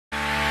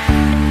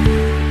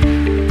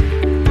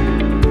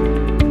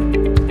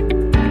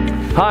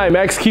Hi,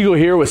 Max Kegel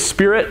here with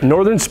Spirit,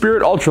 Northern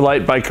Spirit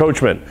Ultralight by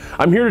Coachmen.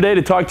 I'm here today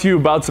to talk to you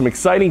about some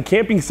exciting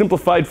camping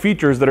simplified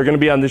features that are going to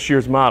be on this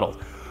year's model.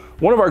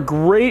 One of our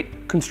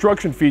great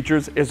construction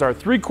features is our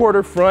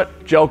 3/4 front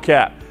gel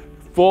cap,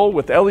 full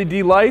with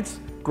LED lights,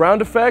 ground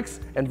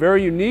effects, and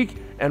very unique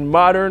and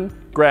modern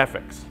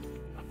graphics.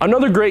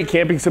 Another great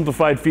camping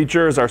simplified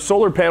feature is our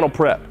solar panel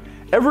prep.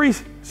 Every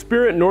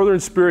Spirit Northern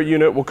Spirit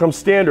unit will come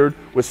standard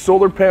with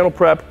solar panel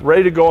prep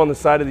ready to go on the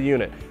side of the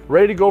unit.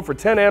 Ready to go for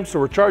 10 amps, so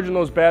we're charging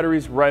those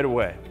batteries right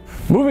away.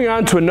 Moving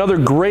on to another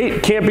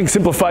great camping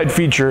simplified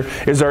feature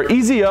is our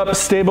Easy Up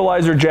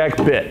Stabilizer Jack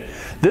bit.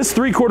 This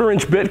 3/4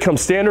 inch bit comes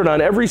standard on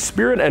every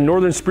Spirit and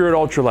Northern Spirit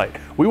Ultralight.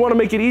 We want to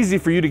make it easy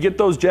for you to get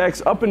those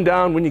jacks up and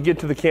down when you get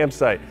to the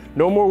campsite.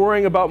 No more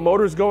worrying about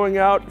motors going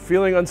out,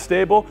 feeling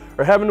unstable,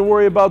 or having to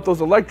worry about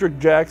those electric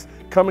jacks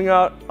coming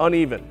out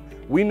uneven.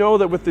 We know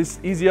that with this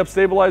Easy Up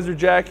Stabilizer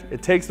Jack,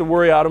 it takes the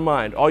worry out of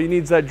mind. All you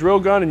need is that drill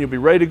gun and you'll be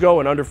ready to go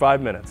in under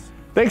 5 minutes.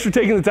 Thanks for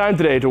taking the time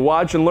today to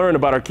watch and learn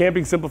about our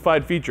camping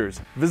simplified features.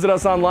 Visit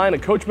us online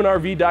at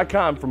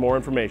coachmenrv.com for more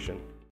information.